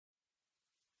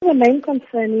the main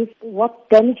concern is what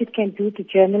damage it can do to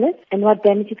journalists and what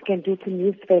damage it can do to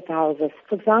newspaper houses.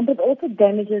 For example, it also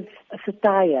damages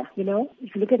satire, you know.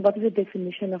 If you look at what is the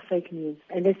definition of fake news,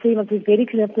 and they say it must be very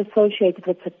closely associated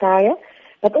with satire,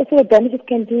 but also the damage it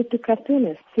can do to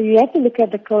cartoonists. So you have to look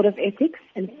at the code of ethics,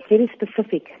 and it's very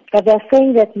specific. But they're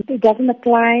saying that it doesn't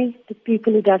apply to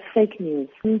people who do fake news.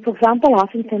 For example,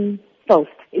 Huffington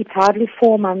Post, it's hardly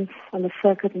 4 months on the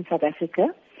circuit in South Africa,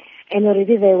 and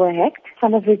already they were hacked.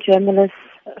 Some of the journalists'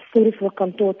 stories were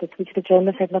contorted, which the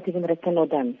journalists had not even written or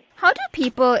done. How do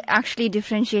people actually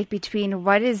differentiate between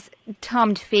what is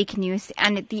termed fake news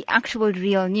and the actual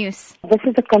real news? This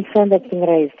is the concern that's been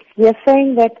raised. We are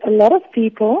saying that a lot of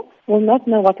people will not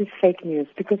know what is fake news,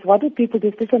 because what do people do?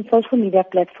 Especially on social media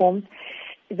platforms,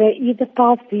 they either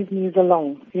pass these news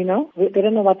along, you know? They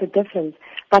don't know what the difference.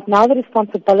 But now the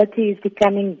responsibility is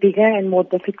becoming bigger and more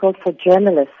difficult for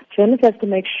journalists. Journalists have to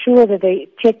make sure that they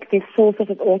check their sources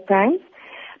at all times.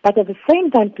 But at the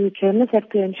same time, too, journalists have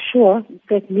to ensure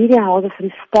that media houses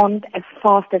respond as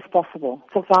fast as possible.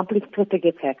 For example, if Twitter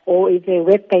gets hacked, or if their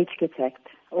web page gets hacked,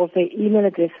 or if their email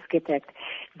addresses get hacked,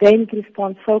 they need to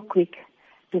respond so quick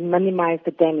to minimize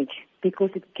the damage, because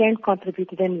it can contribute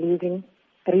to them losing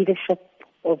readership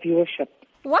or viewership.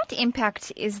 What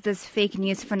impact is this fake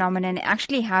news phenomenon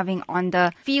actually having on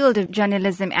the field of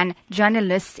journalism and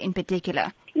journalists in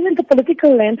particular? Even the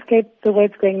political landscape, the way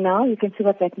it's going now, you can see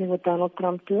what's happening with Donald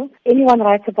Trump too. Anyone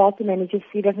writes about him and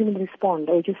he doesn't even respond,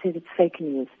 or he just says it's fake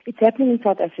news. It's happening in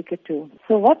South Africa too.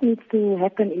 So what needs to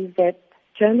happen is that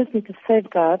journalists need to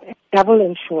safeguard and double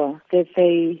ensure that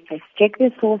they check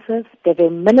their sources, that they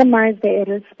minimize their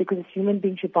errors, because as human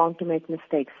beings you're bound to make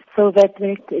mistakes, so that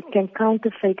it can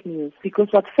counter fake news. Because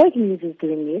what fake news is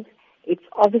doing is, it's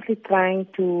obviously trying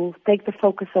to take the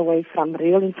focus away from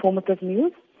real informative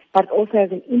news, but also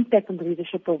has an impact on the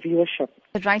readership or viewership.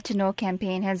 The Right to Know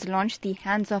campaign has launched the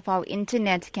Hands Off Our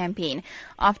Internet campaign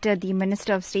after the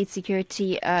Minister of State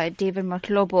Security, David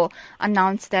Maklobo,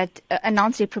 announced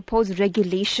a proposed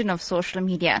regulation of social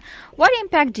media. What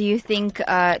impact do you think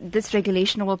this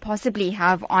regulation will possibly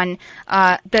have on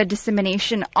the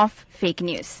dissemination of fake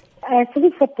news? I fully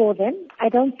support them. I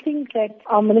don't think that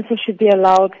our minister should be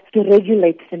allowed to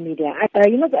regulate the media.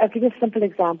 I'll give you a simple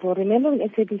example. Remember when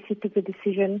SABC took the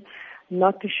decision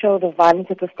not to show the violence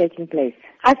that was taking place?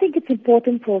 I think it's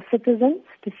important for citizens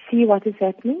to see what is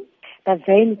happening, but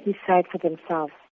they need to decide for themselves.